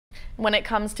When it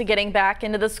comes to getting back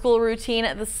into the school routine,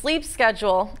 the sleep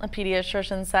schedule, a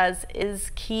pediatrician says,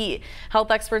 is key.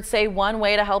 Health experts say one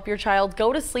way to help your child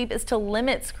go to sleep is to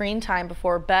limit screen time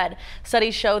before bed.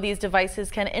 Studies show these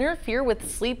devices can interfere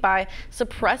with sleep by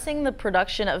suppressing the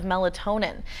production of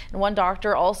melatonin. And one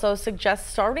doctor also suggests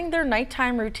starting their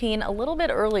nighttime routine a little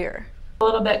bit earlier. A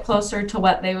little bit closer to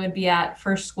what they would be at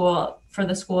for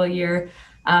the school year.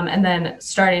 And then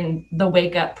starting the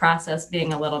wake up process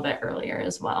being a little bit earlier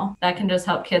as well. That can just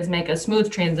help kids make a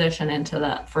smooth transition into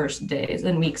the first days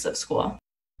and weeks of school.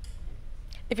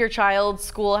 If your child's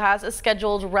school has a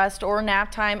scheduled rest or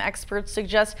nap time, experts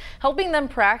suggest helping them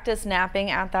practice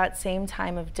napping at that same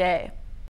time of day.